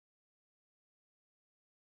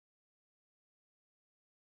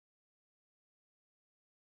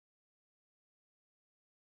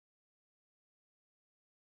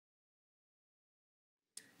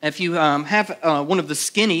If you have one of the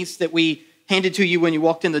skinnies that we handed to you when you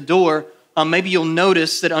walked in the door, maybe you'll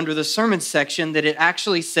notice that under the sermon section that it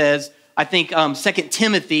actually says, I think 2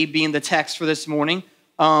 Timothy being the text for this morning,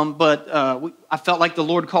 but I felt like the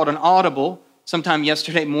Lord called an audible sometime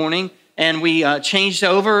yesterday morning, and we changed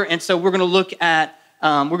over, and so we're going to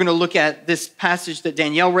look at this passage that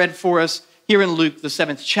Danielle read for us here in Luke, the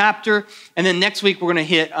 7th chapter. And then next week, we're going to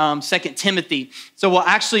hit 2 Timothy. So we'll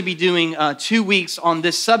actually be doing 2 weeks on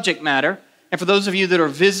this subject matter. And for those of you that are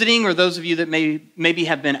visiting or those of you that maybe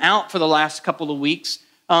have been out for the last couple of weeks,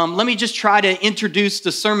 let me just try to introduce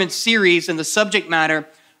the sermon series and the subject matter.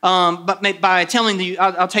 But by telling you,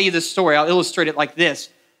 I'll tell you this story. I'll illustrate it like this.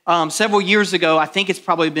 Several years ago, I think it's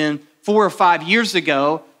probably been 4 or 5 years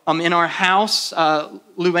ago, in our house,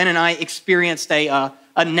 Luann and I experienced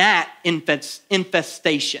a gnat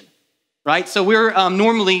infestation, right? So we're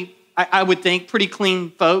normally, I would think, pretty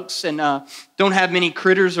clean folks and don't have many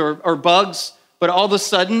critters or bugs, but all of a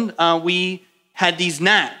sudden we had these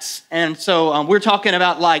gnats. And so we're talking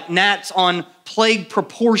about like gnats on plague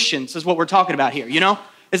proportions is what we're talking about here, you know?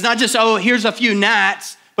 It's not just, oh, here's a few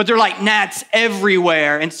gnats, but they're like gnats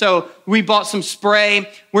everywhere. And so we bought some spray.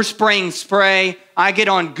 We're spraying spray. I get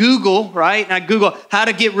on Google, right? And I Google how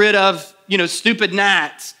to get rid of, stupid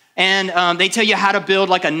gnats. And they tell you how to build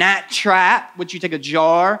like a gnat trap, which you take a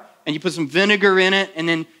jar and you put some vinegar in it. And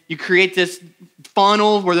then you create this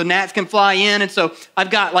funnel where the gnats can fly in. And so I've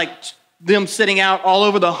got like them sitting out all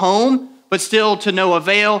over the home, but still to no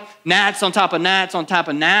avail. Gnats on top of gnats on top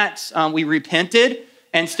of gnats. We repented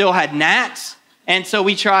and still had gnats. And so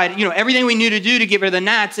we tried, everything we knew to do to get rid of the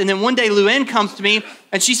gnats. And then one day Luann comes to me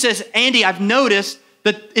and she says, Andy, I've noticed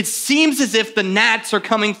that it seems as if the gnats are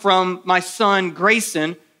coming from my son,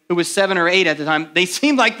 Grayson, who was 7 or 8 at the time. They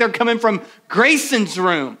seem like they're coming from Grayson's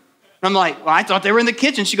room. And I'm like, well, I thought they were in the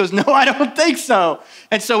kitchen. She goes, no, I don't think so.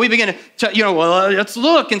 And so we begin to, let's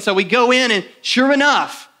look. And so we go in and sure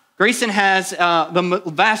enough, Grayson has the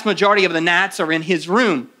vast majority of the gnats are in his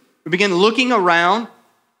room. We begin looking around.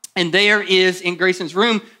 And there is, in Grayson's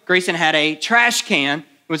room, Grayson had a trash can. It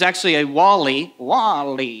was actually a Wally,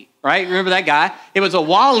 right? Remember that guy? It was a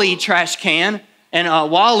Wally trash can. And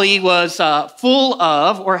Wally was full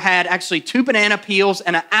of, or had actually 2 banana peels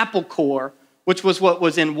and an apple core, which was what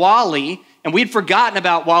was in Wally. And we'd forgotten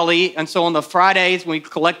about Wally. And so on the Fridays when we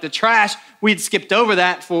collect the trash, we'd skipped over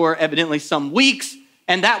that for evidently some weeks.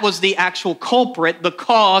 And that was the actual culprit, the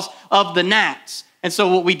cause of the gnats. And so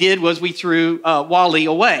what we did was we threw Wally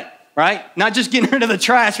away, right? Not just getting rid of the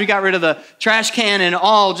trash. We got rid of the trash can and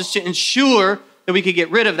all just to ensure that we could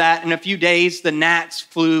get rid of that. In a few days, the gnats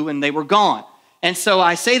flew and they were gone. And so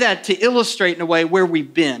I say that to illustrate in a way where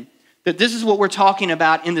we've been. That this is what we're talking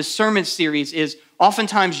about in this sermon series is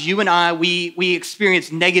oftentimes you and I, we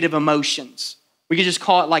experience negative emotions. We could just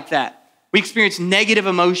call it like that. We experience negative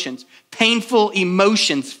emotions, painful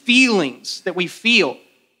emotions, feelings that we feel.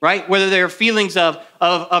 Right? Whether they're feelings of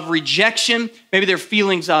rejection, maybe they're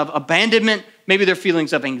feelings of abandonment, maybe they're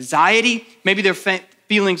feelings of anxiety, maybe they're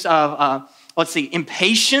feelings of,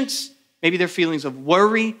 impatience, maybe they're feelings of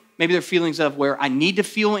worry, maybe they're feelings of where I need to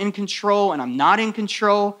feel in control and I'm not in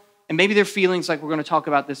control, and maybe they're feelings like we're going to talk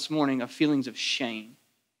about this morning of feelings of shame.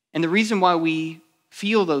 And the reason why we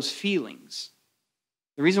feel those feelings,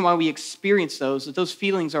 the reason why we experience those, is those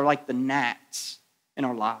feelings are like the gnats in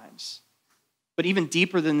our lives. But even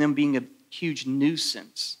deeper than them being a huge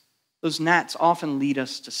nuisance, those gnats often lead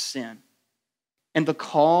us to sin. And the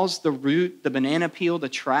cause, the root, the banana peel, the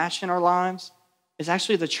trash in our lives is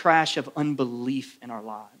actually the trash of unbelief in our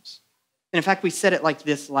lives. And in fact, we said it like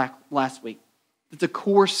this last week, that the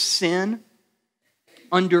core sin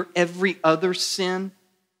under every other sin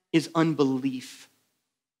is unbelief.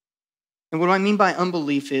 And what I mean by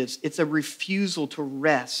unbelief is it's a refusal to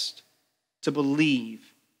rest, to believe,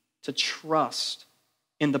 to trust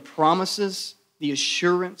in the promises, the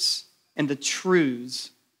assurance, and the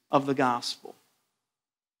truths of the gospel.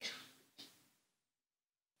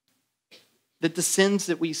 That the sins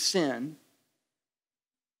that we sin,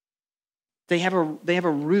 they have a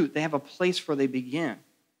root, they have a place where they begin.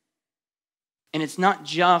 And it's not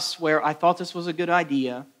just where I thought this was a good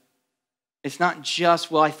idea. It's not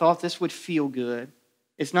just, well, I thought this would feel good.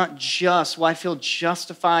 It's not just, well, I feel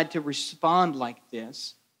justified to respond like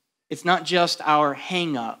this. It's not just our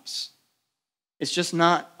hang-ups. It's just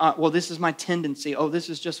not, well, this is my tendency. Oh, this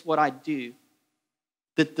is just what I do.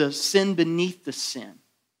 That the sin beneath the sin,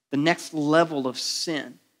 the next level of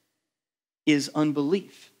sin, is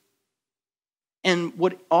unbelief. And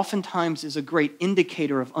what oftentimes is a great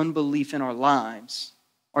indicator of unbelief in our lives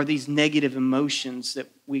are these negative emotions that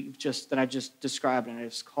I just described and I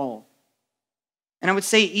just called. And I would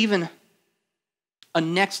say even a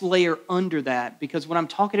next layer under that, because what I'm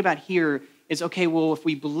talking about here is, okay, well, if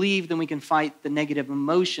we believe, then we can fight the negative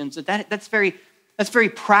emotions. That's very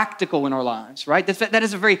practical in our lives, right? That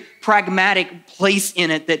is a very pragmatic place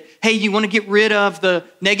in it that, hey, you want to get rid of the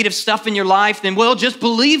negative stuff in your life, then, well, just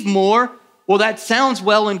believe more. Well, that sounds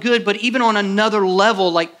well and good, but even on another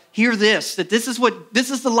level, like, hear this, that this is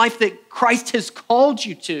the life that Christ has called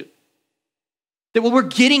you to. That what we're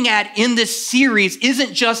getting at in this series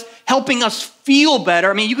isn't just helping us feel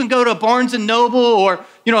better. I mean, you can go to Barnes & Noble or,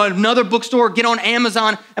 another bookstore, get on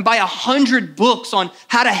Amazon and buy 100 books on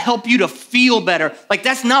how to help you to feel better. Like,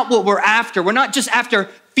 that's not what we're after. We're not just after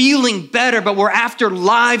feeling better, but we're after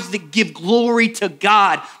lives that give glory to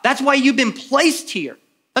God. That's why you've been placed here.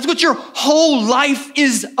 That's what your whole life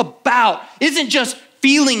is about. It isn't just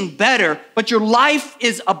feeling better, but your life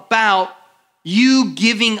is about you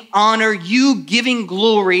giving honor, you giving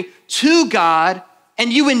glory to God,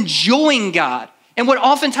 and you enjoying God. And what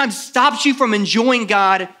oftentimes stops you from enjoying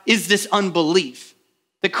God is this unbelief.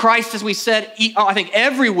 That Christ, as we said, I think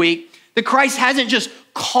every week, that Christ hasn't just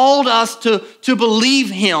called us to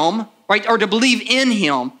believe him, right? Or to believe in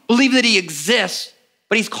him, believe that he exists,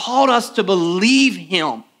 but he's called us to believe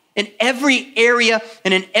him. In every area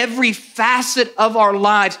and in every facet of our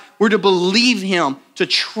lives, we're to believe him, to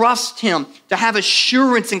trust him, to have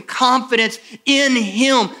assurance and confidence in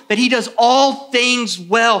him that he does all things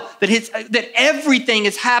well, that everything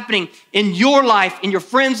is happening in your life, in your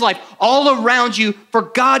friend's life, all around you for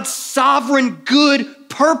God's sovereign good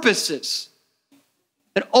purposes.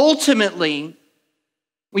 That ultimately,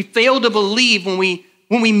 we fail to believe when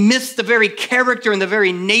we miss the very character and the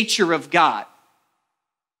very nature of God.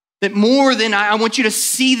 That more than, I want you to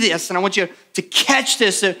see this and I want you to catch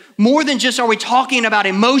this, that more than just are we talking about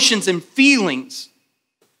emotions and feelings,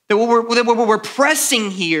 that what we're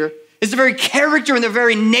pressing here is the very character and the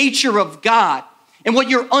very nature of God. And what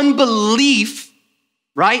your unbelief,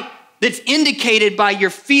 right, that's indicated by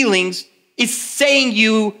your feelings is saying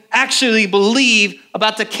you actually believe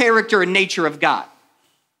about the character and nature of God.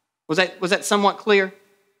 Was that somewhat clear?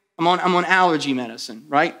 I'm on allergy medicine,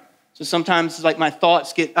 right? So sometimes it's like my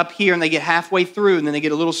thoughts get up here and they get halfway through and then they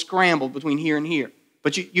get a little scrambled between here and here.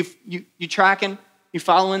 But you tracking? You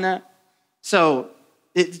following that? So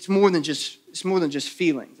it's more than just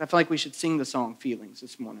feelings. I feel like we should sing the song "Feelings"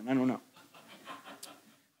 this morning. I don't know.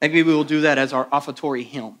 Maybe we will do that as our offertory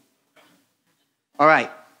hymn. All right.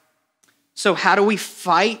 So how do we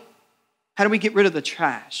fight? How do we get rid of the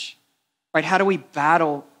trash? Right? How do we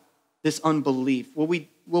battle this unbelief? Well,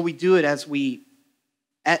 we do it as we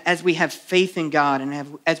have faith in God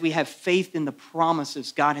and as we have faith in the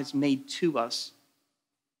promises God has made to us.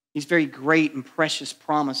 These very great and precious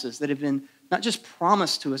promises that have been not just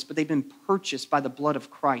promised to us, but they've been purchased by the blood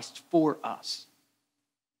of Christ for us.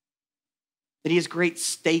 That he has great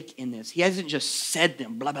stake in this. He hasn't just said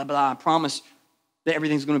them, blah, blah, blah. I promise that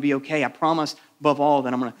everything's going to be okay. I promise, above all,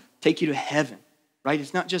 that I'm going to take you to heaven, right?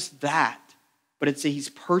 It's not just that, but it's that he's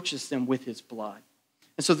purchased them with his blood.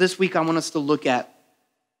 And so this week, I want us to look at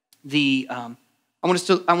the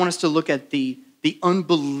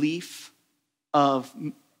unbelief of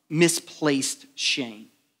misplaced shame.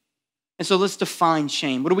 And so let's define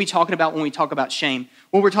shame. What are we talking about when we talk about shame?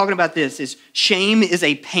 What we're talking about this is shame is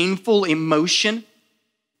a painful emotion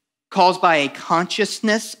caused by a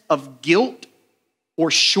consciousness of guilt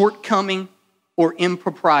or shortcoming or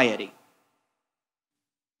impropriety.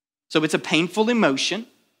 So it's a painful emotion.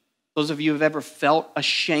 Those of you who have ever felt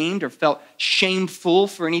ashamed or felt shameful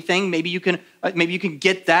for anything, maybe you can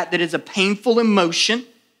get that is a painful emotion,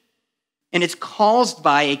 and it's caused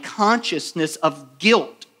by a consciousness of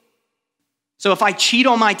guilt. So if I cheat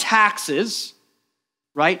on my taxes,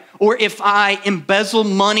 right, or if I embezzle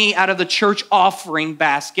money out of the church offering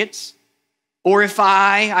baskets, or if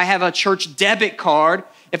I have a church debit card,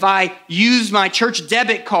 if I use my church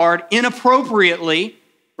debit card inappropriately,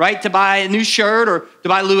 right, to buy a new shirt or to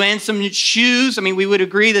buy Luann some shoes. I mean, we would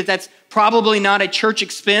agree that that's probably not a church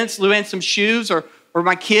expense, Luann some shoes or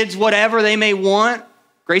my kids, whatever they may want.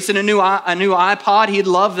 Grayson, a new iPod, he'd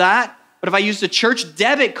love that. But if I used a church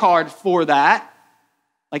debit card for that,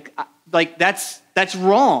 like that's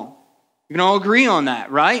wrong. You can all agree on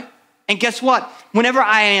that, right? And guess what? Whenever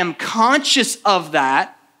I am conscious of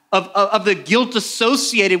that, of the guilt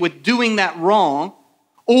associated with doing that wrong,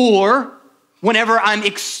 or whenever I'm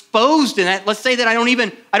exposed in that, let's say that I don't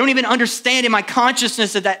even understand in my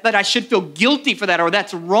consciousness that I should feel guilty for that or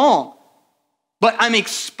that's wrong, but I'm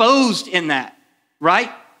exposed in that,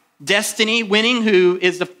 right? Destiny Winning, who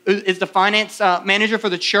is the finance manager for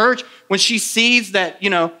the church, when she sees that,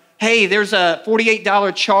 hey, there's a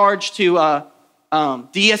 $48 charge to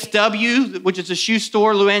DSW, which is a shoe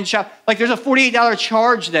store, Luann shop. Like there's a $48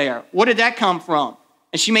 charge there. What did that come from?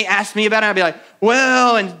 And she may ask me about it. I'd be like,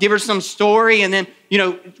 well, and give her some story and then,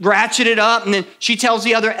 ratchet it up. And then she tells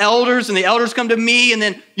the other elders and the elders come to me. And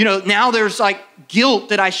then, now there's like guilt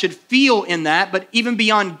that I should feel in that. But even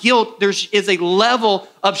beyond guilt, there is a level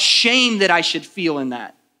of shame that I should feel in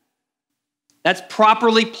that. That's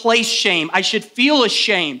properly placed shame. I should feel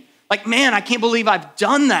ashamed. Like, man, I can't believe I've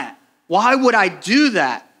done that. Why would I do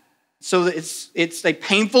that? So it's a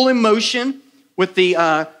painful emotion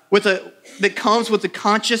that comes with the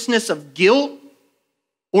consciousness of guilt,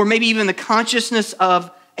 or maybe even the consciousness of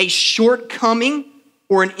a shortcoming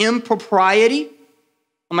or an impropriety.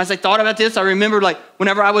 As I thought about this, I remember like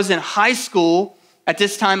whenever I was in high school, at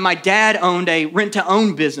this time, my dad owned a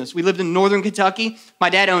rent-to-own business. We lived in northern Kentucky. My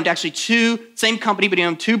dad owned actually same company, but he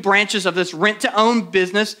owned 2 branches of this rent-to-own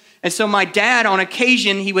business. And so my dad, on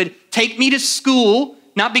occasion, he would take me to school,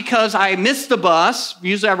 not because I missed the bus.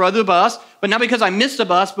 Usually I rode the bus, but not because I missed the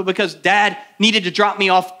bus, but because Dad needed to drop me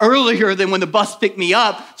off earlier than when the bus picked me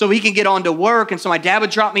up so he can get on to work. And so my dad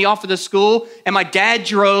would drop me off at the school, and my dad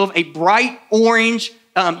drove a bright orange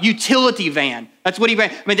utility van. That's what he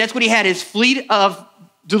ran. That's what he had, his fleet of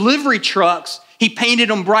delivery trucks. He painted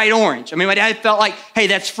them bright orange. My dad felt like, hey,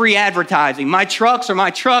 that's free advertising. My trucks are my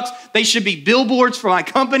trucks. They should be billboards for my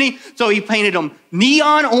company. So he painted them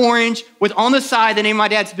neon orange with on the side, the name of my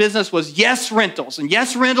dad's business was Yes Rentals. And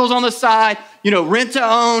Yes Rentals on the side, rent to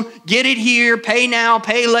own, get it here, pay now,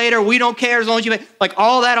 pay later. We don't care as long as you pay. Like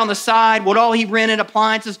all that on the side, what all he rented,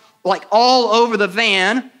 appliances, like all over the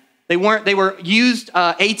van. They were used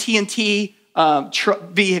AT&T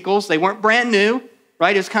vehicles. They weren't brand new.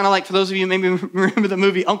 Right? It's kind of like, for those of you who maybe remember the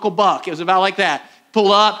movie Uncle Buck, it was about like that.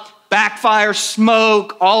 Pull up, backfire,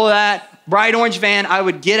 smoke, all of that. Bright orange van. I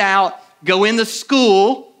would get out, go into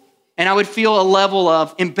school, and I would feel a level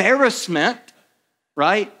of embarrassment,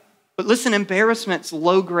 right? But listen, embarrassment's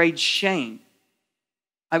low-grade shame.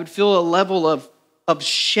 I would feel a level of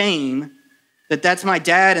shame that's my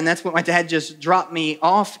dad, and that's what my dad just dropped me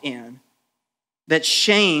off in. That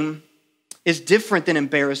shame is different than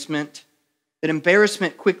embarrassment. That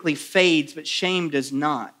embarrassment quickly fades, but shame does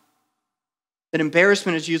not. That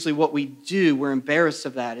embarrassment is usually what we do. We're embarrassed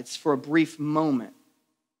of that. It's for a brief moment.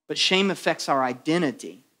 But shame affects our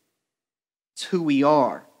identity. It's who we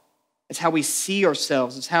are. It's how we see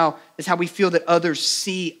ourselves. It's how we feel that others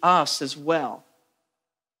see us as well.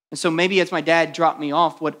 And so maybe as my dad dropped me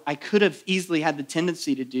off, what I could have easily had the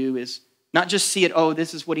tendency to do is not just see it, oh,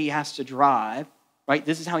 this is what he has to drive, right?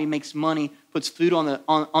 This is how he makes money, puts food on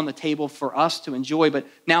the table for us to enjoy, but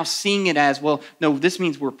now seeing it as, well, no, this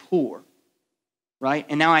means we're poor, right?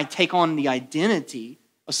 And now I take on the identity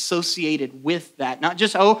associated with that. Not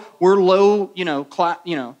just, oh, we're low,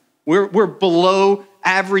 we're below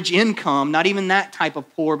average income, not even that type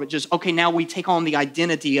of poor, but just, okay, now we take on the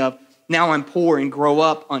identity of, now I'm poor and grow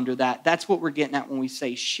up under that. That's what we're getting at when we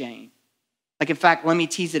say shame. Like, in fact, let me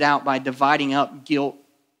tease it out by dividing up guilt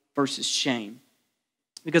versus shame.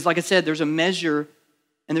 Because like I said, there's a measure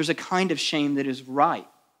and there's a kind of shame that is right.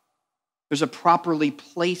 There's a properly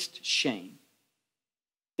placed shame.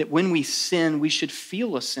 That when we sin, we should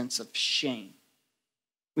feel a sense of shame.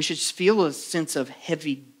 We should feel a sense of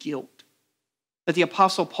heavy guilt. That the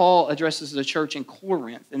Apostle Paul addresses the church in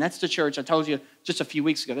Corinth. And that's the church, I told you just a few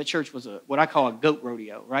weeks ago, that church was what I call a goat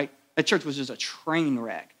rodeo, right? That church was just a train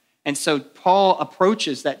wreck. And so Paul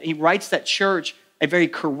approaches that, he writes that church a very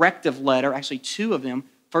corrective letter, actually 2 of them,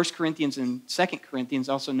 1 Corinthians and 2 Corinthians,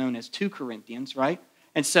 also known as 2 Corinthians, right?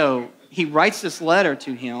 And so he writes this letter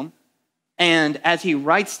to him, and as he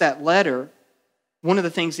writes that letter, one of the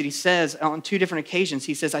things that he says on 2 different occasions,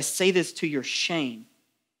 he says, I say this to your shame.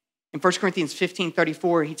 In 1 Corinthians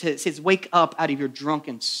 15:34, he says, wake up out of your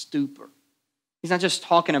drunken stupor. He's not just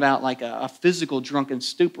talking about like a physical drunken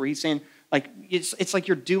stupor. He's saying, like, it's like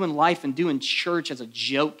you're doing life and doing church as a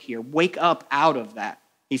joke here. Wake up out of that,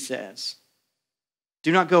 he says.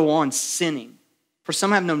 Do not go on sinning, for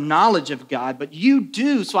some have no knowledge of God, but you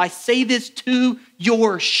do. So I say this to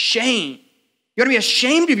your shame. You ought to be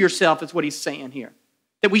ashamed of yourself, is what he's saying here.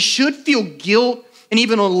 That we should feel guilt and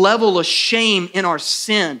even a level of shame in our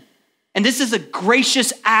sin. And this is a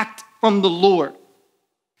gracious act from the Lord.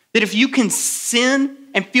 That if you can sin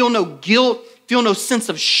and feel no guilt, feel no sense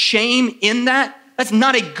of shame in that, that's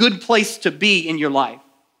not a good place to be in your life.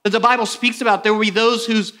 That the Bible speaks about, there will be those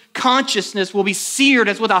whose consciousness will be seared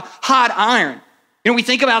as with a hot iron. We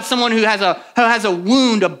think about someone who has a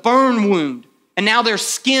wound, a burn wound, and now their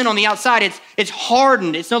skin on the outside, it's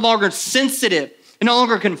hardened. It's no longer sensitive. It no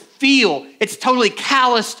longer can feel. It's totally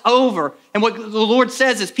calloused over. And what the Lord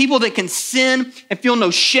says is people that can sin and feel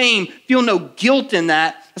no shame, feel no guilt in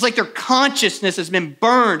that, it's like their consciousness has been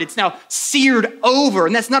burned. It's now seared over,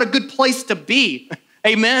 and that's not a good place to be.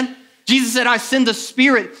 Amen? Jesus said, I send the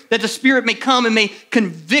Spirit, that the Spirit may come and may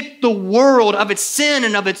convict the world of its sin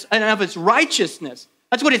and of its righteousness.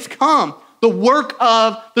 That's what it's come. The work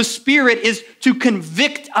of the Spirit is to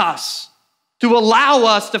convict us, to allow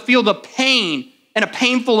us to feel the pain and a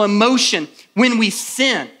painful emotion when we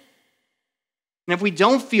sin. And if we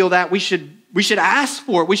don't feel that, we should ask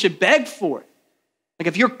for it. We should beg for it. Like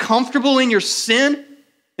if you're comfortable in your sin,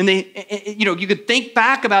 and you could think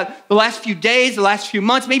back about the last few days, the last few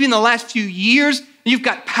months, maybe in the last few years, and you've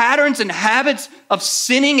got patterns and habits of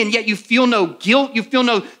sinning, and yet you feel no guilt, you feel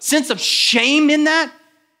no sense of shame in that,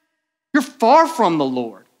 you're far from the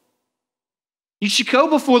Lord. You should go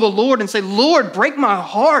before the Lord and say, Lord, break my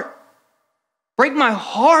heart. Break my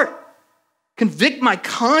heart. Convict my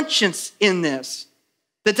conscience in this.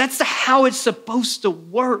 That's how it's supposed to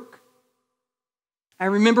work. I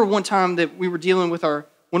remember one time that we were dealing with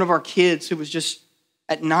one of our kids who was just,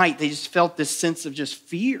 at night, they just felt this sense of just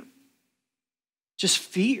fear. Just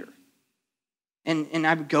fear. And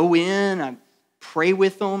I would go in, I'd pray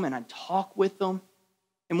with them, and I'd talk with them.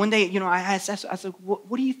 And one day, I asked, I said,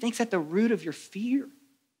 what do you think's at the root of your fear?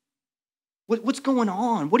 What's going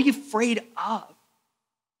on? What are you afraid of?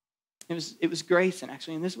 It was Grayson,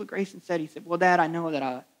 actually, and this is what Grayson said. He said, well, Dad, I know that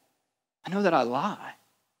I lie.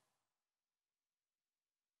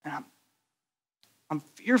 And I'm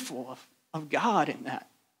fearful of God in that.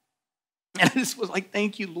 And I just was like,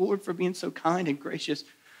 thank you, Lord, for being so kind and gracious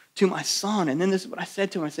to my son. And then this is what I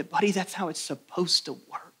said to him. I said, buddy, that's how it's supposed to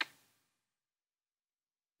work.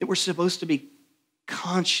 That we're supposed to be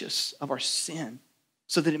conscious of our sin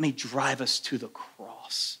so that it may drive us to the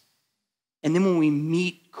cross. And then when we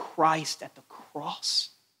meet Christ at the cross,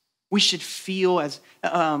 we should feel as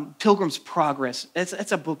Pilgrim's Progress.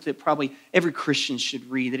 That's a book that probably every Christian should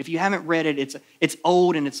read. That if you haven't read it, it's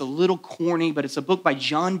old and it's a little corny, but it's a book by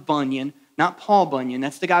John Bunyan, not Paul Bunyan.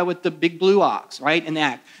 That's the guy with the big blue ox, right, in the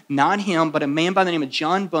act. Not him, but a man by the name of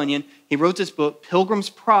John Bunyan. He wrote this book, Pilgrim's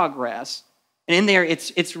Progress. And in there,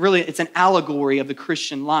 it's an allegory of the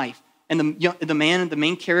Christian life. And the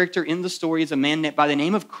main character in the story is a man by the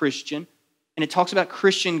name of Christian. And it talks about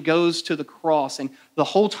Christian goes to the cross. And the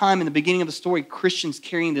whole time in the beginning of the story, Christian's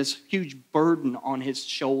carrying this huge burden on his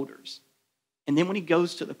shoulders. And then when he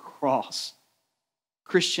goes to the cross,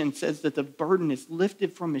 Christian says that the burden is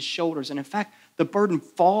lifted from his shoulders. And in fact, the burden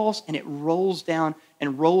falls and it rolls down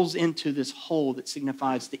and rolls into this hole that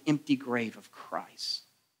signifies the empty grave of Christ.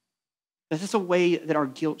 That's a way that our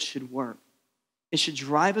guilt should work. It should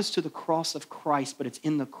drive us to the cross of Christ, but it's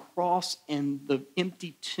in the cross and the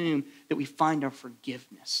empty tomb that we find our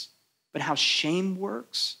forgiveness. But how shame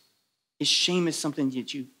works is shame is something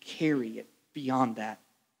that you carry it beyond that.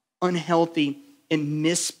 Unhealthy and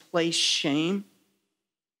misplaced shame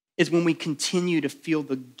is when we continue to feel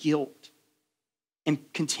the guilt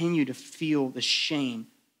and continue to feel the shame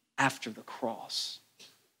after the cross,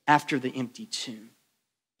 after the empty tomb.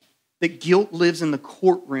 That guilt lives in the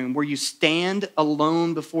courtroom where you stand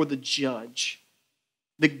alone before the judge.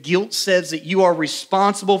 The guilt says that you are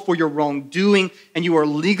responsible for your wrongdoing and you are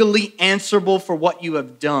legally answerable for what you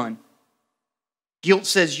have done. Guilt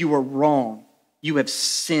says you are wrong, you have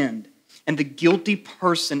sinned, and the guilty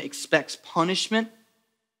person expects punishment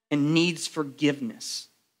and needs forgiveness.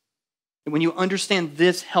 And when you understand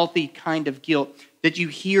this healthy kind of guilt, that you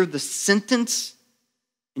hear the sentence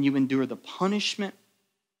and you endure the punishment,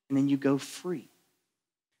 and then you go free.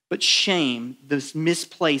 But shame, this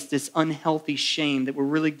misplaced, this unhealthy shame that we're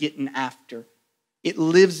really getting after, it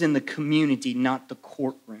lives in the community, not the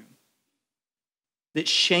courtroom. That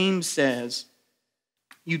shame says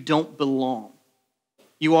you don't belong.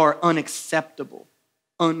 You are unacceptable,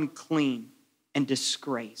 unclean, and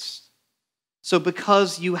disgraced. So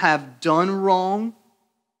because you have done wrong,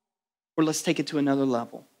 or let's take it to another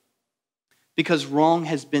level, because wrong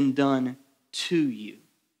has been done to you.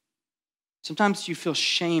 Sometimes you feel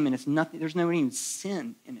shame and it's nothing, there's no even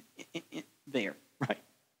sin in it there, right?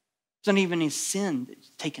 There's not even any sin that's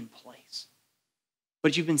taken place.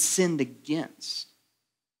 But you've been sinned against.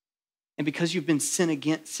 And because you've been sinned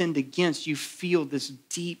against, you feel this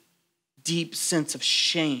deep, deep sense of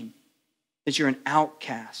shame that you're an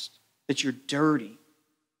outcast, that you're dirty.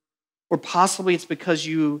 Or possibly it's because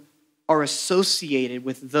you are associated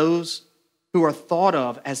with those who are thought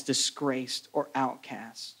of as disgraced or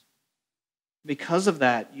outcast. Because of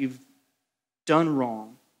that, you've done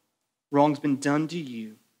wrong. Wrong's been done to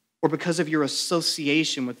you, or because of your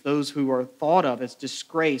association with those who are thought of as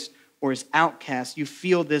disgraced or as outcasts, you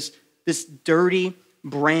feel this dirty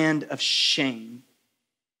brand of shame.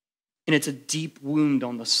 And it's a deep wound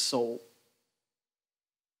on the soul.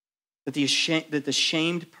 That the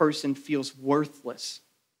shamed person feels worthless.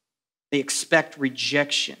 They expect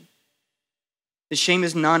rejection. The shame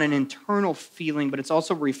is not an internal feeling, but it's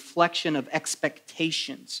also a reflection of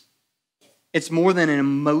expectations. It's more than an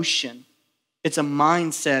emotion. It's a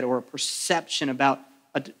mindset or a perception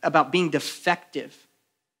about being defective.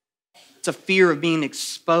 It's a fear of being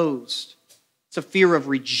exposed. It's a fear of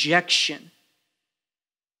rejection.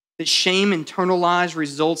 That shame internalized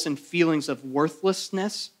results in feelings of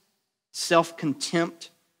worthlessness,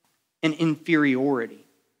 self-contempt, and inferiority.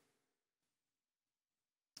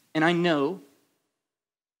 And I know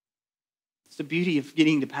it's the beauty of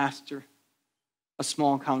getting to pastor a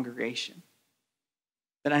small congregation,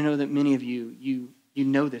 that I know that many of you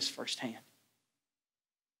know this firsthand.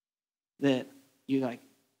 That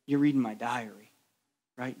you're reading my diary,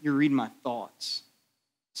 right? You're reading my thoughts.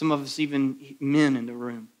 Some of us, even men in the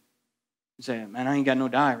room, say, man, I ain't got no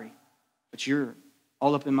diary, but you're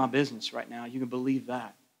all up in my business right now. You can believe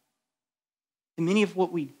that. And many of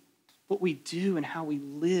what we do and how we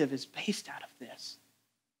live is based out of this.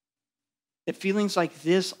 That feelings like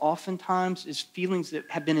this oftentimes is feelings that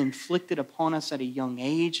have been inflicted upon us at a young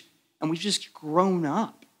age, and we've just grown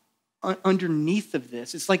up underneath of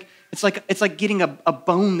this. It's like getting a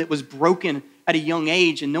bone that was broken at a young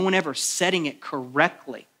age and no one ever setting it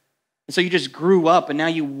correctly. And so you just grew up and now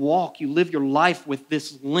you live your life with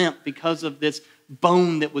this limp because of this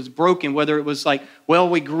bone that was broken, whether it was like, well,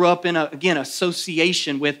 we grew up in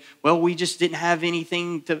association with, well, we just didn't have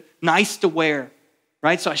anything nice to wear,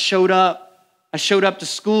 right? So I showed up to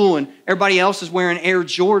school and everybody else is wearing Air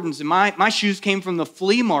Jordans and my shoes came from the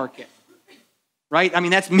flea market, right? I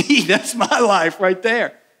mean, that's me. That's my life right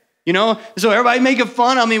there. So everybody making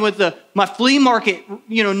fun of me with my flea market,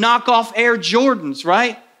 knockoff Air Jordans,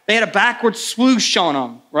 right? They had a backwards swoosh on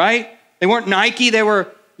them, right? They weren't Nike. They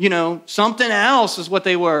were, something else is what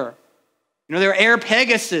they were. They were Air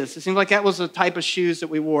Pegasus. It seemed like that was the type of shoes that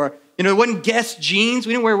we wore. It wasn't Guess jeans.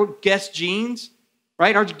 We didn't wear Guess jeans,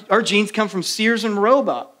 right? Our jeans come from Sears and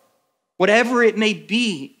Roebuck. Whatever it may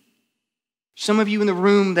be. Some of you in the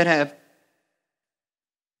room that have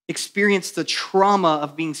experienced the trauma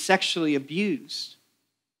of being sexually abused,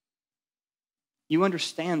 you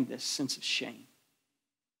understand this sense of shame.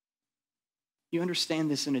 You understand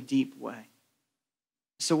this in a deep way.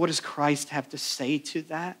 So what does Christ have to say to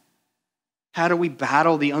that? How do we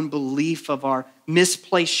battle the unbelief of our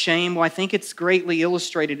misplaced shame? Well, I think it's greatly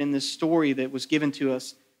illustrated in this story that was given to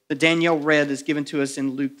us, that Danielle read, is given to us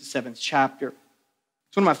in Luke, the 7th chapter.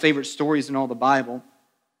 It's one of my favorite stories in all the Bible.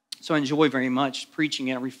 So I enjoy very much preaching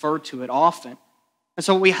it. I refer to it often. And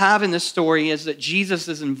so what we have in this story is that Jesus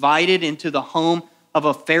is invited into the home of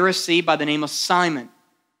a Pharisee by the name of Simon.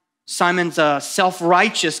 Simon's a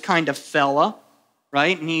self-righteous kind of fella,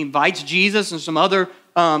 right? And he invites Jesus and some other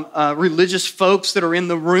religious folks that are in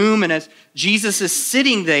the room. And as Jesus is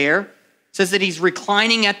sitting there, it says that he's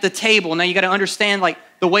reclining at the table. Now you got to understand,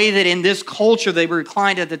 the way that in this culture they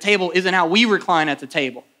reclined at the table isn't how we recline at the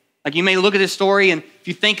table. You may look at this story, and if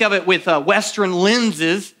you think of it with Western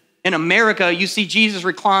lenses, in America, you see Jesus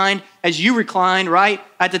reclined as you recline, right?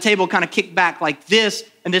 At the table, kind of kicked back like this.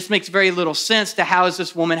 And this makes very little sense to how does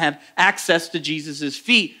this woman have access to Jesus'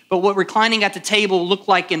 feet. But what reclining at the table looked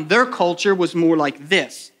like in their culture was more like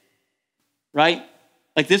this, right?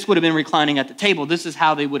 This would have been reclining at the table. This is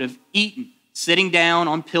how they would have eaten. Sitting down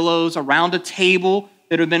on pillows around a table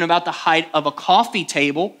that would have been about the height of a coffee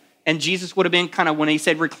table. And Jesus would have been kind of, when he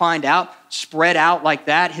said reclined out, spread out like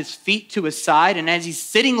that, his feet to his side. And as he's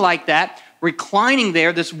sitting like that, reclining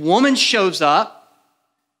there, this woman shows up.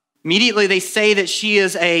 Immediately they say that she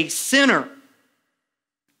is a sinner.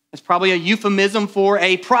 That's probably a euphemism for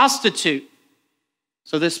a prostitute.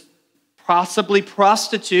 So this possibly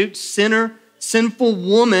prostitute, sinner, sinful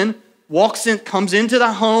woman comes into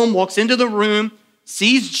the home, walks into the room,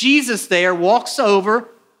 sees Jesus there, walks over,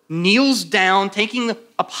 kneels down, taking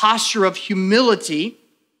a posture of humility,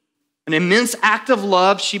 an immense act of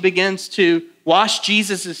love. She begins to wash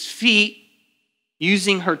Jesus' feet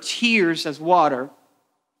using her tears as water,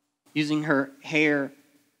 using her hair,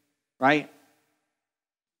 right,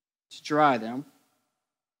 to dry them.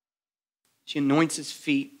 She anoints his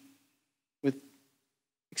feet with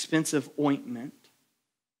expensive ointment.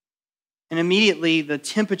 And immediately the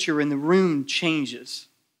temperature in the room changes.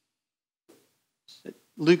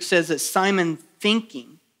 Luke says that Simon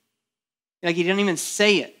thinking, he didn't even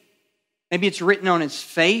say it. Maybe it's written on his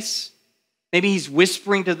face. Maybe he's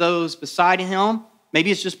whispering to those beside him.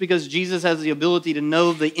 Maybe it's just because Jesus has the ability to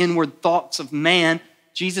know the inward thoughts of man.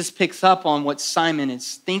 Jesus picks up on what Simon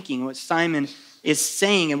is thinking, what Simon is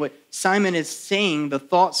saying. And what Simon is saying, the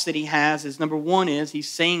thoughts that he has is, number one is he's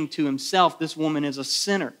saying to himself, this woman is a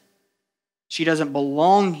sinner. She doesn't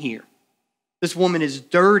belong here. This woman is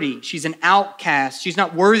dirty. She's an outcast. She's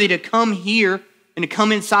not worthy to come here and to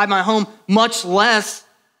come inside my home, much less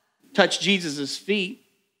touch Jesus' feet.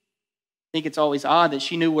 I think it's always odd that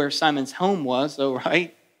she knew where Simon's home was, though,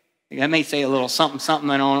 right? I may say a little something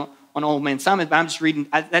on old man Simon, but I'm just reading.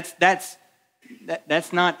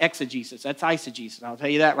 That's not exegesis. That's eisegesis. I'll tell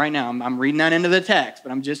you that right now. I'm reading that into the text,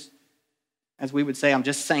 but I'm just, as we would say, I'm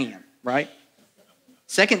just saying, right?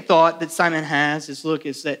 Second thought that Simon has is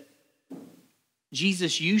that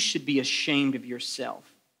Jesus, you should be ashamed of yourself.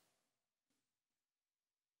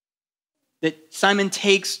 That Simon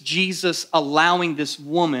takes Jesus allowing this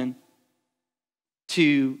woman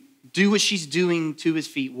to do what she's doing to his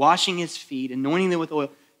feet, washing his feet, anointing them with oil,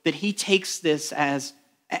 that he takes this as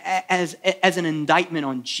an indictment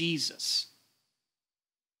on Jesus.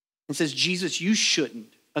 And says, Jesus, you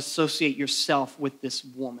shouldn't associate yourself with this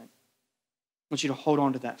woman. I want you to hold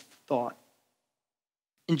on to that thought.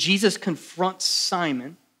 And Jesus confronts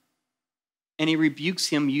Simon, and he rebukes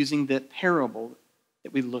him using the parable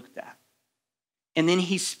that we looked at. And then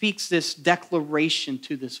he speaks this declaration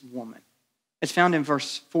to this woman. It's found in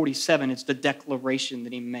verse 47. It's the declaration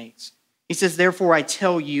that he makes. He says, therefore I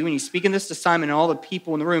tell you, and he's speaking this to Simon and all the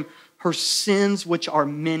people in the room, her sins, which are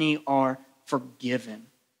many, are forgiven.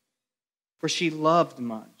 For she loved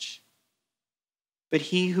much. But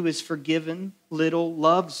he who is forgiven little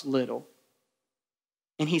loves little.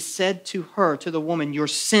 And he said to her, to the woman, your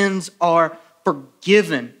sins are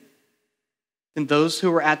forgiven. And those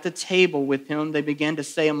who were at the table with him, they began to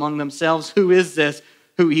say among themselves, who is this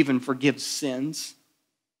who even forgives sins?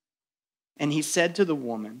 And he said to the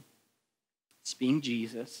woman, it's being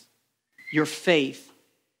Jesus, your faith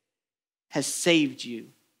has saved you.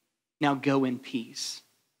 Now go in peace.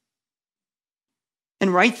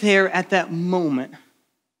 And right there at that moment,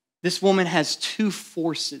 this woman has two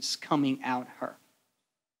forces coming out her.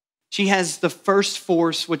 She has the first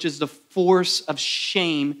force, which is the force of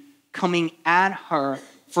shame coming at her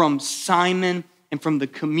from Simon and from the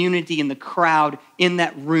community and the crowd in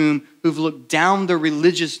that room who've looked down their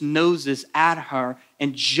religious noses at her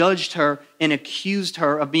and judged her and accused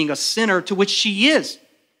her of being a sinner, to which she is.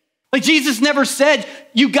 Like Jesus never said,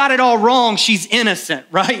 you got it all wrong, she's innocent,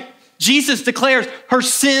 right? Jesus declares her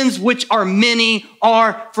sins, which are many,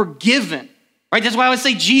 are forgiven. Right? That's why I would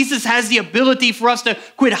say Jesus has the ability for us to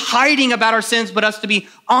quit hiding about our sins, but us to be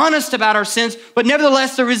honest about our sins. But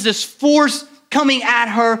nevertheless, there is this force coming at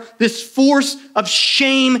her, this force of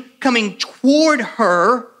shame coming toward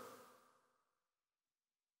her,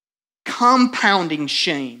 compounding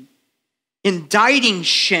shame, indicting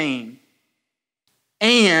shame.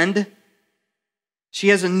 And she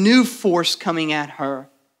has a new force coming at her,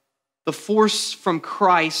 the force from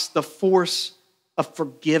Christ, the force of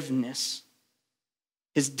forgiveness.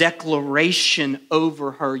 His declaration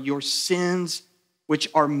over her, your sins, which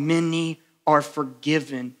are many, are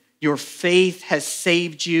forgiven. Your faith has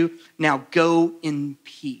saved you. Now go in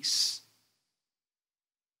peace.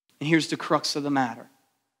 And here's the crux of the matter.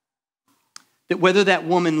 That whether that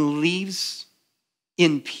woman leaves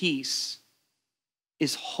in peace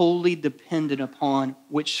is wholly dependent upon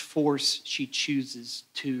which force she chooses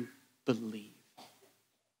to believe.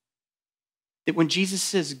 That when Jesus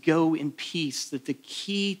says go in peace, that the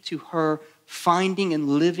key to her finding and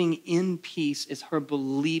living in peace is her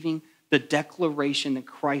believing the declaration that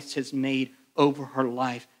Christ has made over her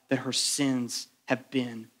life, that her sins have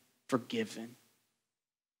been forgiven.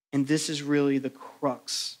 And this is really the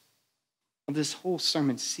crux of this whole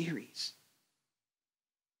sermon series.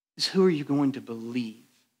 Is who are you going to believe?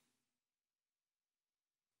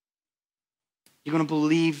 You're going to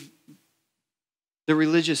believe the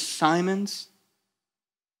religious Simons?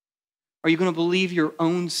 Are you going to believe your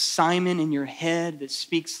own Simon in your head that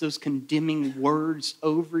speaks those condemning words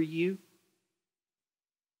over you?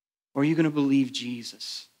 Or are you going to believe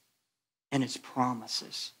Jesus and his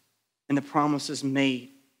promises and the promises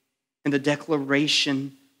made and the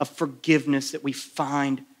declaration of forgiveness that we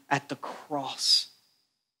find at the cross?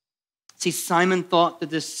 See, Simon thought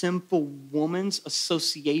that this sinful woman's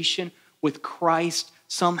association with Christ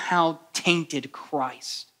somehow tainted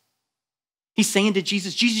Christ. He's saying to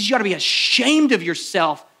Jesus, Jesus, you ought to be ashamed of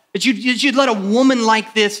yourself that you'd let a woman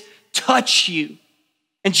like this touch you.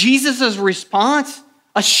 And Jesus' response,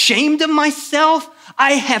 ashamed of myself?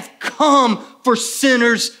 I have come for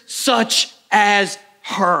sinners such as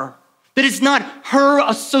her. That it's not her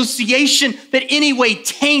association that anyway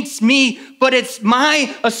taints me, but it's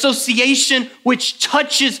my association which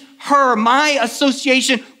touches her, my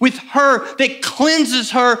association with her that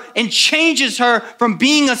cleanses her and changes her from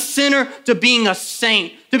being a sinner to being a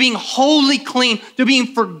saint, to being wholly clean, to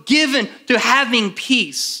being forgiven, to having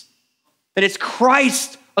peace. That it's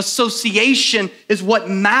Christ association is what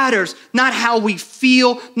matters, not how we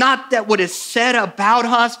feel, not that what is said about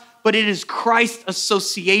us, but it is Christ's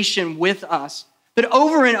association with us. That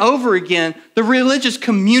over and over again, the religious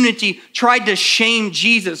community tried to shame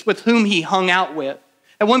Jesus with whom he hung out with.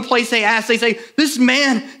 At one place they say, this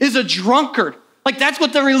man is a drunkard. Like that's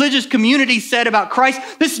what the religious community said about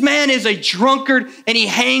Christ. This man is a drunkard and he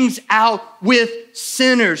hangs out with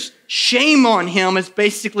sinners. Shame on him is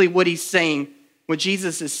basically what he's saying. What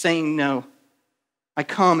Jesus is saying, no, I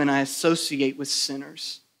come and I associate with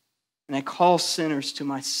sinners. And I call sinners to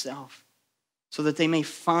myself so that they may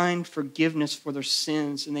find forgiveness for their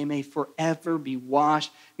sins and they may forever be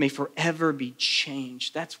washed, may forever be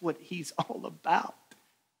changed. That's what he's all about.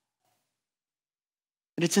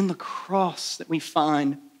 And it's in the cross that we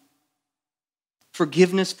find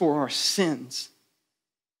forgiveness for our sins.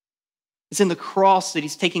 It's in the cross that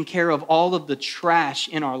he's taking care of all of the trash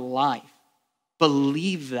in our life.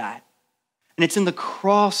 Believe that. And it's in the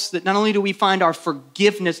cross that not only do we find our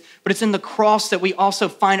forgiveness, but it's in the cross that we also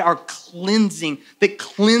find our cleansing that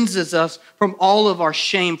cleanses us from all of our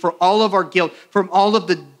shame, from all of our guilt, from all of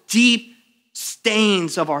the deep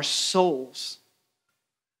stains of our souls.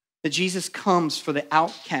 That Jesus comes for the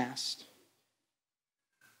outcast.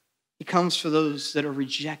 He comes for those that are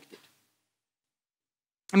rejected.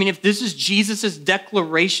 I mean, if this is Jesus'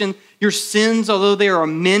 declaration, your sins, although there are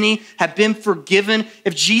many, have been forgiven.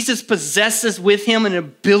 If Jesus possesses with him an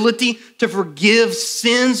ability to forgive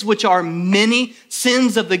sins, which are many,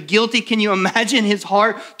 sins of the guilty, can you imagine his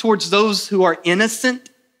heart towards those who are innocent?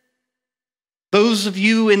 Those of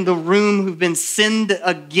you in the room who've been sinned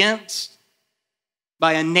against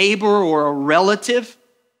by a neighbor or a relative.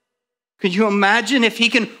 Could you imagine if he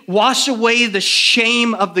can wash away the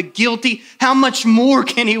shame of the guilty, how much more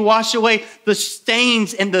can he wash away the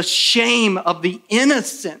stains and the shame of the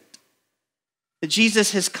innocent? That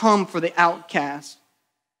Jesus has come for the outcast.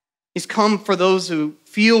 He's come for those who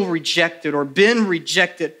feel rejected or been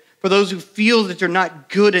rejected, for those who feel that they're not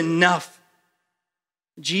good enough.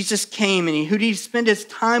 Jesus came and who did he spend his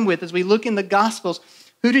time with? As we look in the Gospels,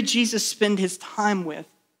 who did Jesus spend his time with?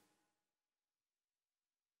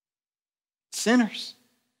 Sinners,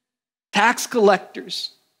 tax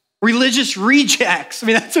collectors, religious rejects. I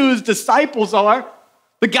mean, that's who his disciples are.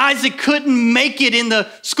 The guys that couldn't make it in the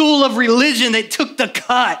school of religion, that took the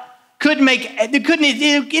cut. They couldn't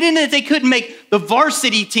make the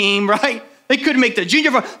varsity team, right? They couldn't make the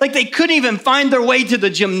junior, like they couldn't even find their way to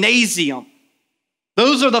the gymnasium.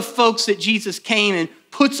 Those are the folks that Jesus came and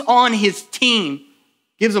puts on his team,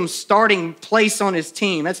 gives them starting place on his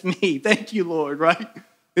team. That's me. Thank you, Lord, right?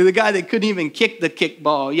 You're the guy that couldn't even kick the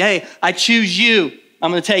kickball. Yay, I choose you.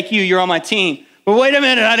 I'm going to take you. You're on my team. But wait a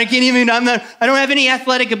minute. I don't have any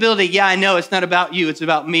athletic ability. Yeah, I know. It's not about you. It's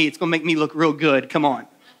about me. It's going to make me look real good. Come on.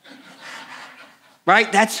 Right?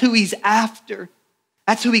 That's who he's after.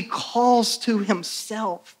 That's who he calls to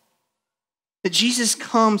himself. That Jesus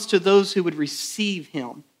comes to those who would receive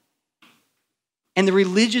him. And the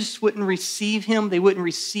religious wouldn't receive him. They wouldn't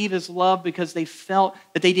receive his love because they felt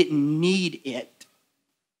that they didn't need it.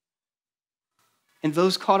 And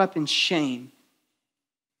those caught up in shame,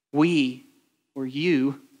 we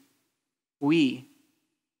reject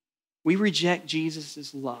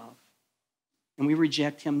Jesus' love. And we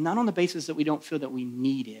reject him not on the basis that we don't feel that we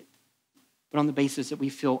need it, but on the basis that we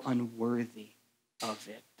feel unworthy of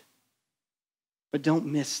it. But don't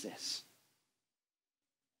miss this.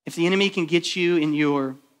 If the enemy can get you in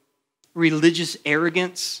your religious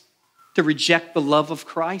arrogance to reject the love of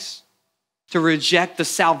Christ, to reject the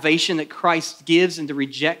salvation that Christ gives and to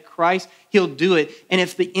reject Christ, he'll do it. And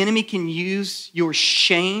if the enemy can use your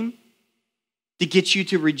shame to get you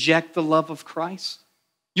to reject the love of Christ,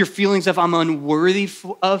 your feelings of I'm unworthy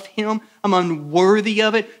of him, I'm unworthy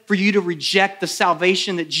of it, for you to reject the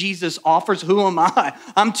salvation that Jesus offers, who am I?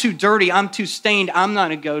 I'm too dirty, I'm too stained, I'm not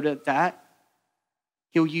going to go to that.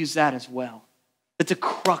 He'll use that as well. But the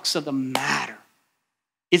crux of the matter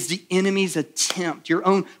is the enemy's attempt, your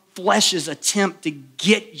own flesh's attempt to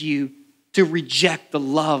get you to reject the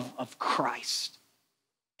love of Christ.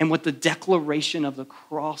 And what the declaration of the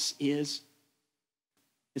cross is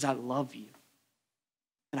I love you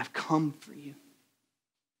and I've come for you.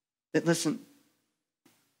 That listen,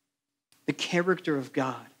 the character of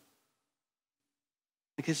God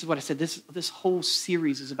Like this is what I said, this whole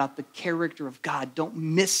series is about the character of God. Don't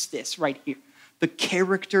miss this right here. The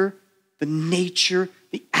character, the nature,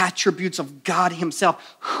 the attributes of God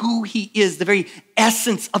himself, who he is, the very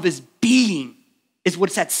essence of his being is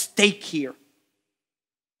what's at stake here.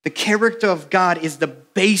 The character of God is the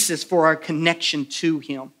basis for our connection to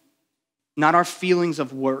him, not our feelings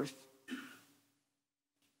of worth.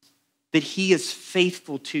 That he is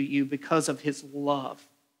faithful to you because of his love,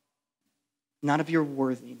 not of your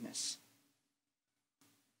worthiness.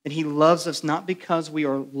 That he loves us not because we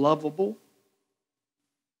are lovable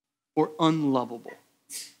or unlovable.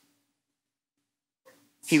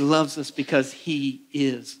 He loves us because he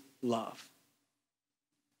is love.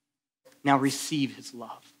 Now receive his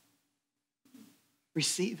love.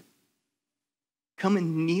 Receive it. Come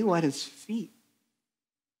and kneel at his feet.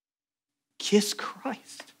 Kiss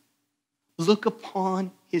Christ. Look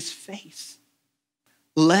upon his face.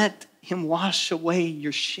 Let him wash away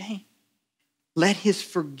your shame. Let his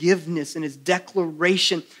forgiveness and his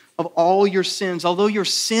declaration of all your sins, although your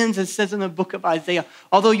sins, as it says in the book of Isaiah,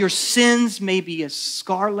 although your sins may be as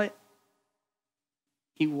scarlet,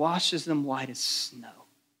 he washes them white as snow.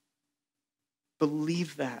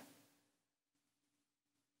 Believe that.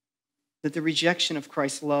 That the rejection of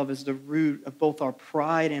Christ's love is the root of both our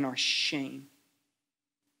pride and our shame.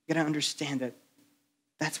 You got to understand that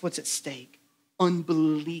that's what's at stake.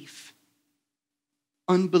 Unbelief.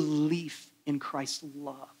 Unbelief in Christ's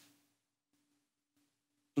love.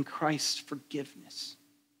 In Christ's forgiveness.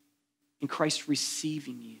 In Christ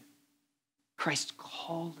receiving you. Christ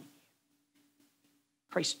calling you.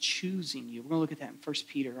 Christ choosing you. We're going to look at that in 1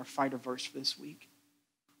 Peter, our fighter verse for this week.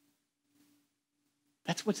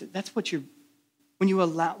 When you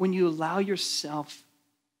allow yourself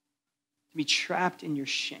to be trapped in your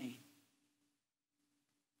shame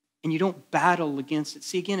and you don't battle against it.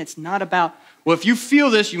 See, again, it's not about, well, if you feel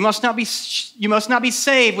this, you must not be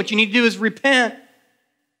saved. What you need to do is repent.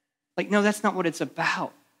 Like, no, that's not what it's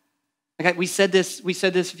about. Like we said this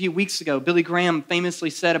a few weeks ago. Billy Graham famously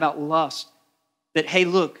said about lust that, hey,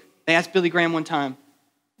 look, they asked Billy Graham one time,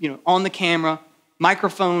 on the camera,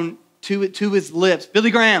 microphone to his lips.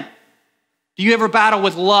 Billy Graham, do you ever battle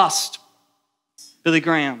with lust? Billy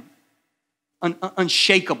Graham,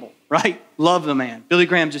 unshakable, right? Love the man. Billy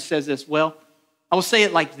Graham just says this, well, I will say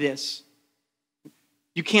it like this.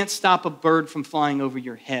 You can't stop a bird from flying over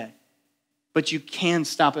your head, but you can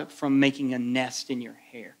stop it from making a nest in your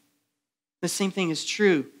hair. The same thing is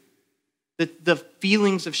true. The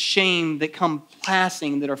feelings of shame that come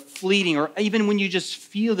passing, that are fleeting, or even when you just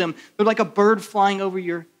feel them, they're like a bird flying over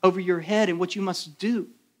your head. And what you must do,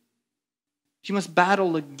 you must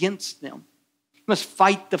battle against them. You must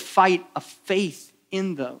fight the fight of faith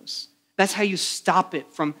in those. That's how you stop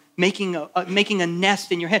it from making a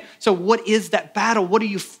nest in your head. So what is that battle? What are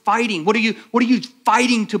you fighting? What are you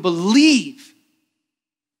fighting to believe?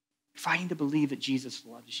 You're fighting to believe that Jesus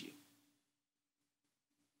loves you.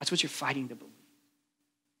 That's what you're fighting to believe.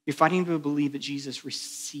 You're fighting to believe that Jesus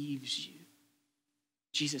receives you.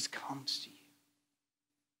 Jesus comes to you.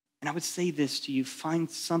 And I would say this to you, find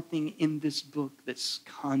something in this book that's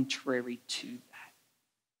contrary to that.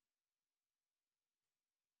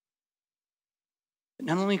 But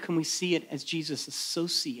not only can we see it as Jesus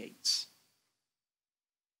associates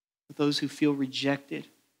with those who feel rejected,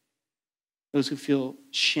 those who feel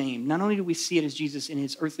shame. Not only do we see it as Jesus in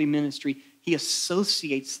his earthly ministry, he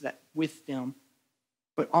associates that with them,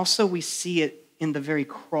 but also we see it in the very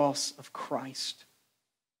cross of Christ.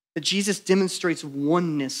 That Jesus demonstrates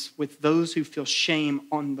oneness with those who feel shame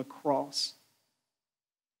on the cross.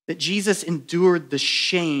 That Jesus endured the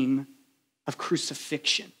shame of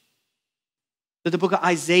crucifixion. That the book of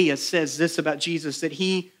Isaiah says this about Jesus, that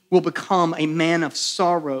he will become a man of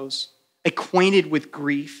sorrows, acquainted with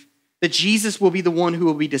grief. That Jesus will be the one who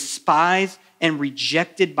will be despised and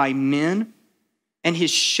rejected by men. And his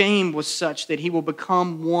shame was such that he will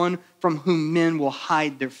become one from whom men will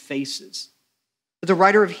hide their faces. But the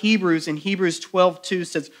writer of Hebrews in Hebrews 12:2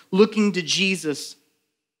 says, looking to Jesus,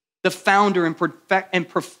 the founder and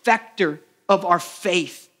perfecter of our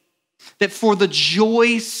faith, that for the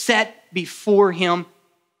joy set before him,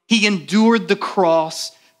 he endured the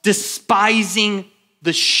cross, despising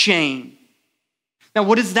the shame. Now,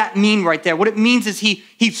 what does that mean right there? What it means is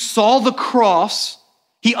he saw the cross,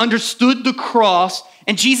 he understood the cross,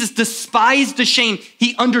 and Jesus despised the shame.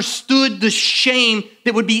 He understood the shame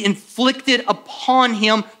that would be inflicted upon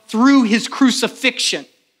him through his crucifixion.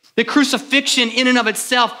 The crucifixion in and of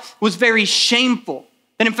itself was very shameful.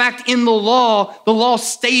 That in fact, in the law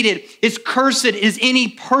stated, is cursed is any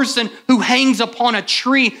person who hangs upon a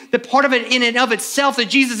tree. That part of it in and of itself, that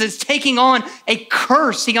Jesus is taking on a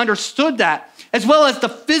curse. He understood that, as well as the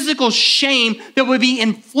physical shame that would be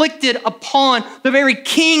inflicted upon the very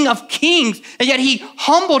King of Kings. And yet he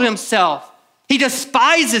humbled himself. He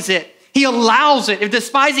despises it. He allows it. If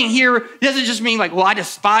despising here doesn't just mean like, well, I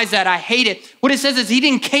despise that, I hate it. What it says is he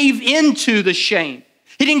didn't cave into the shame.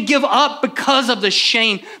 He didn't give up because of the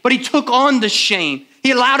shame, but he took on the shame.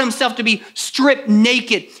 He allowed himself to be stripped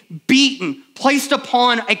naked, beaten, placed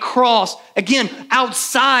upon a cross, again,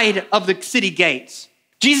 outside of the city gates.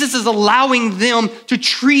 Jesus is allowing them to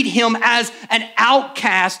treat him as an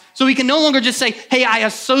outcast so he can no longer just say, hey, I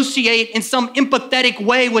associate in some empathetic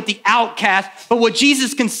way with the outcast, but what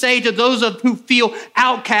Jesus can say to those who feel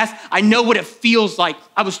outcast, I know what it feels like.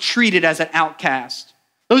 I was treated as an outcast.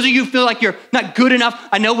 Those of you who feel like you're not good enough,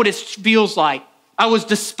 I know what it feels like. I was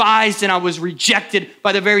despised and I was rejected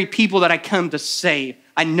by the very people that I come to save.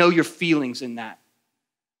 I know your feelings in that.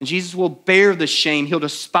 And Jesus will bear the shame. He'll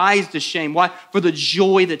despise the shame. Why? For the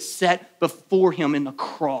joy that's set before him in the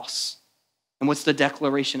cross. And what's the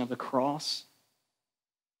declaration of the cross?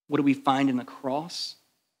 What do we find in the cross?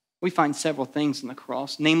 We find several things in the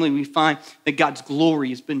cross. Namely, we find that God's glory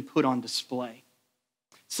has been put on display.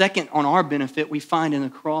 Second, on our benefit, we find in the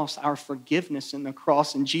cross our forgiveness in the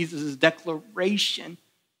cross and Jesus' declaration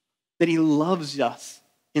that he loves us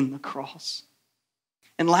in the cross.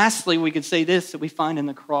 And lastly, we could say this, that we find in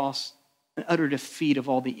the cross an utter defeat of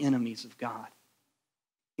all the enemies of God,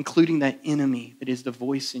 including that enemy that is the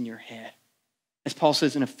voice in your head. As Paul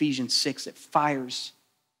says in Ephesians 6, it fires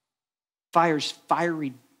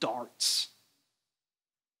fiery darts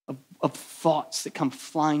of thoughts that come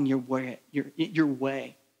flying your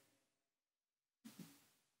way.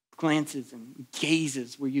 Glances and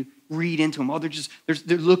gazes where you read into them. Oh,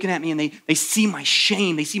 they're looking at me and they see my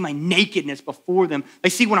shame. They see my nakedness before them. They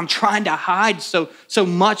see what I'm trying to hide so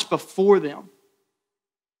much before them.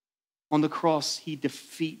 On the cross, he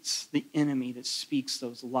defeats the enemy that speaks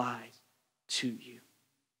those lies to you.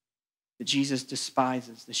 That Jesus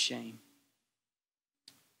despises the shame.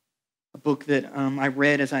 A book that I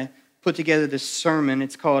read as I put together this sermon,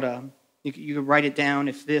 it's called, you can write it down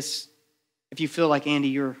if you feel like, Andy,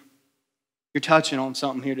 you're touching on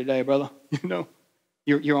something here today, brother. You know,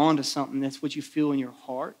 you're onto something. That's what you feel in your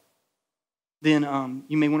heart. Then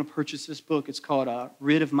you may want to purchase this book. It's called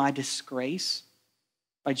Rid of My Disgrace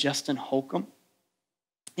by Justin Holcomb.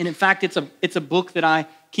 And in fact, it's a book that I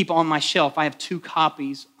keep on my shelf. I have 2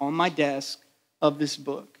 copies on my desk of this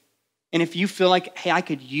book. And if you feel like, hey, I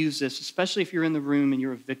could use this, especially if you're in the room and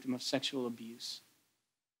you're a victim of sexual abuse,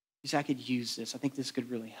 you say, I could use this. I think this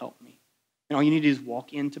could really help me. And all you need to do is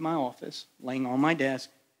walk into my office, laying on my desk,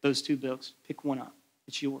 those 2 books. Pick one up.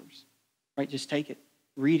 It's yours. Right? Just take it.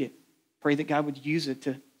 Read it. Pray that God would use it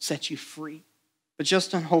to set you free. But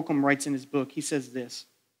Justin Holcomb writes in his book, he says this,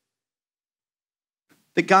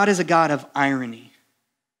 that God is a God of irony.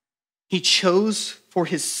 He chose for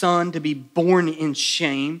his son to be born in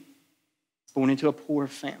shame, born into a poor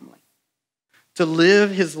family, to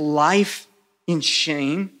live his life in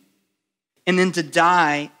shame, and then to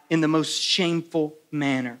die in the most shameful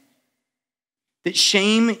manner. That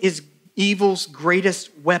shame is evil's greatest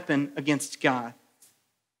weapon against God.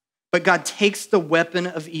 But God takes the weapon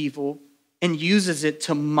of evil and uses it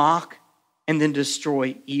to mock and then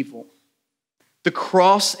destroy evil. The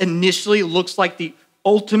cross initially looks like the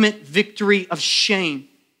ultimate victory of shame.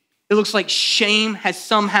 It looks like shame has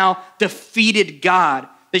somehow defeated God,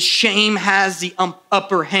 that shame has the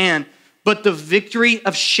upper hand. But the victory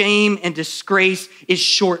of shame and disgrace is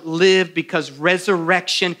short-lived because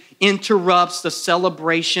resurrection interrupts the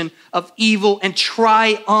celebration of evil and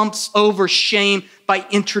triumphs over shame by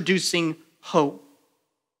introducing hope.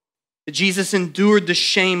 That Jesus endured the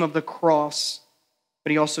shame of the cross,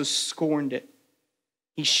 but he also scorned it.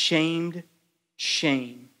 He shamed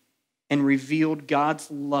shame and revealed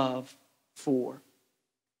God's love for,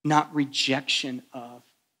 not rejection of,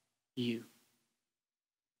 you.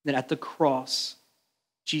 That at the cross,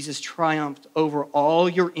 Jesus triumphed over all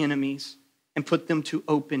your enemies and put them to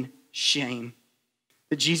open shame.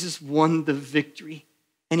 That Jesus won the victory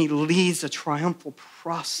and he leads a triumphal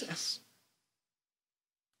process.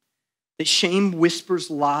 That shame whispers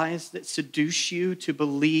lies that seduce you to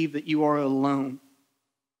believe that you are alone,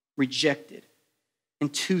 rejected,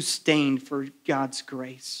 and too stained for God's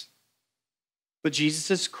grace. But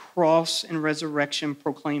Jesus' cross and resurrection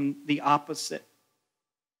proclaim the opposite.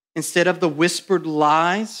 Instead of the whispered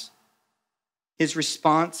lies, his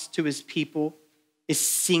response to his people is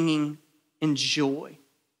singing and joy.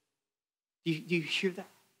 Do you hear that?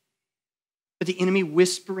 But the enemy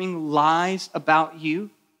whispering lies about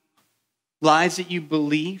you, lies that you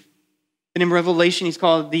believe. And in Revelation, he's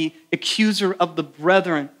called the accuser of the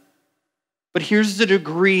brethren. But here's the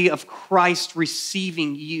degree of Christ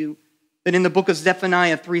receiving you. That in the book of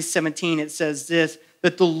Zephaniah 3:17, it says this,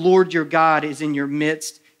 that the Lord your God is in your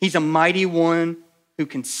midst. He's a mighty one who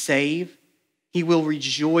can save. He will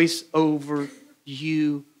rejoice over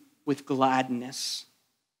you with gladness.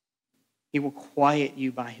 He will quiet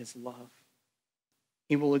you by his love.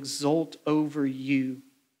 He will exult over you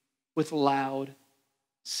with loud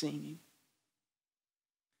singing.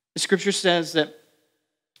 The scripture says that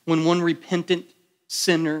when one repentant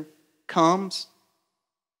sinner comes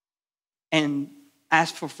and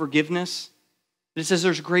asks for forgiveness, it says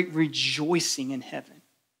there's great rejoicing in heaven.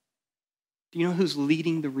 Do you know who's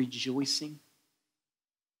leading the rejoicing?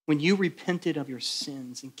 When you repented of your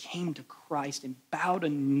sins and came to Christ and bowed a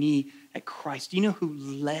knee at Christ, do you know who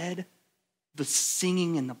led the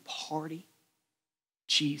singing and the party?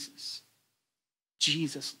 Jesus.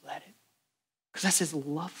 Jesus led it. Because that's his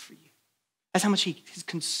love for you. That's how much his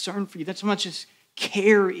concern for you. That's how much his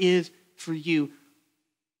care is for you.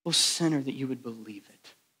 Oh, sinner, that you would believe it.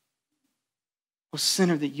 Oh,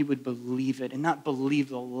 sinner, that you would believe it and not believe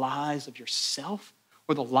the lies of yourself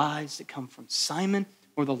or the lies that come from Simon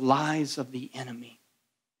or the lies of the enemy.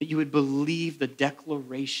 That you would believe the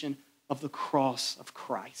declaration of the cross of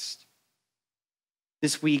Christ.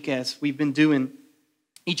 This week, as we've been doing,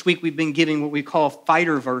 each week we've been giving what we call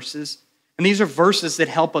fighter verses. And these are verses that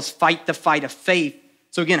help us fight the fight of faith.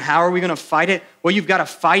 So again, how are we going to fight it? Well, you've got to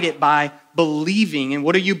fight it by believing. And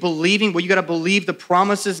what are you believing? Well, you got to believe the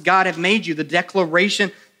promises God have made you, the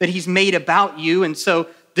declaration that he's made about you. And so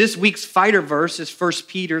this week's fighter verse is 1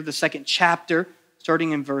 Peter, the 2nd chapter,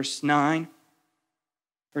 starting in verses 9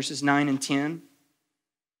 and 10.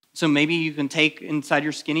 So maybe you can take inside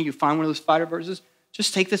your skinny, you find one of those fighter verses,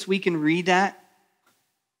 just take this week and read that.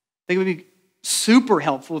 I think it would be super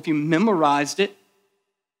helpful if you memorized it.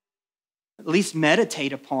 At least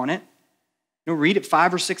meditate upon it. Read it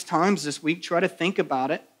 5 or 6 times this week. Try to think about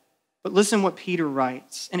it. But listen what Peter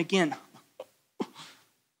writes. And again,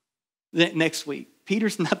 next week,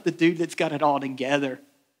 Peter's not the dude that's got it all together.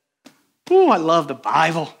 Oh, I love the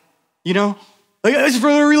Bible. It's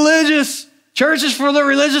for the religious. Church is for the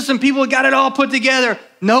religious and people got it all put together.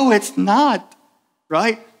 No, it's not,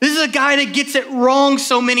 right? This is a guy that gets it wrong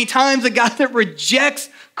so many times, a guy that rejects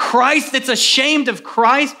Christ, that's ashamed of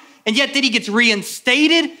Christ, and yet then he gets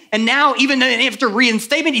reinstated, and now even after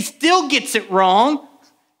reinstatement, he still gets it wrong.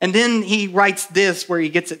 And then he writes this where he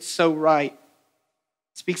gets it so right.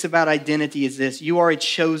 He speaks about identity as this: you are a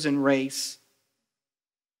chosen race.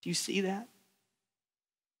 Do you see that?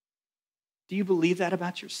 Do you believe that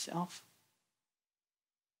about yourself?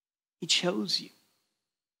 He chose you.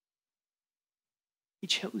 He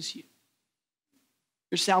chose you.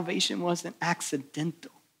 Your salvation wasn't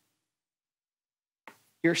accidental.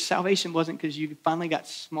 Your salvation wasn't because you finally got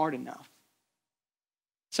smart enough.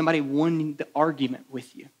 Somebody won the argument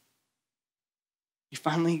with you. You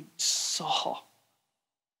finally saw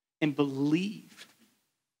and believed.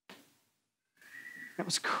 That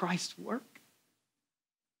was Christ's work.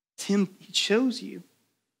 It's him. He chose you.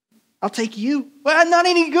 I'll take you. Well, I'm not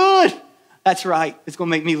any good. That's right. It's going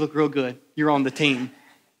to make me look real good. You're on the team.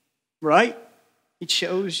 Right? He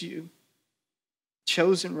chose you.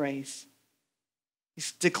 Chosen race.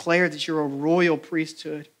 He's declared that you're a royal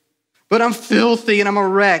priesthood. But I'm filthy and I'm a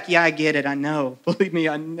wreck. Yeah, I get it. I know. Believe me,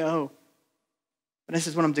 I know. But this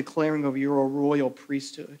is what I'm declaring over you. You're a royal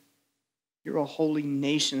priesthood. You're a holy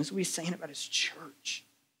nation. This is what he's saying about his church.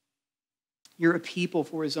 You're a people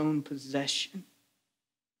for his own possession.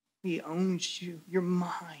 He owns you. You're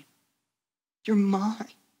mine. You're mine.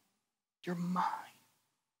 You're mine.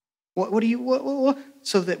 What do you?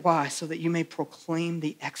 So that why? So that you may proclaim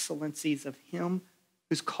the excellencies of him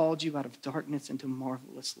who's called you out of darkness into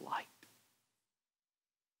marvelous light.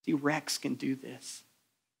 See, wrecks can do this.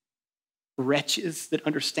 Wretches that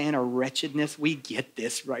understand our wretchedness, we get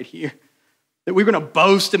this right here. That we're going to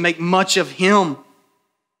boast and make much of him.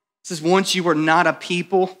 This is once you were not a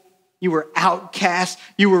people. You were outcast.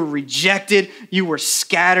 You were rejected. You were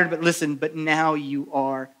scattered. But listen, but now you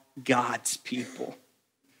are God's people.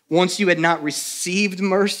 Once you had not received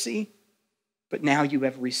mercy, but now you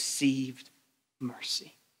have received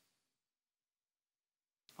mercy.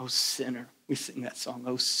 Oh, sinner. We sing that song,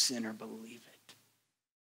 oh, sinner, believe it.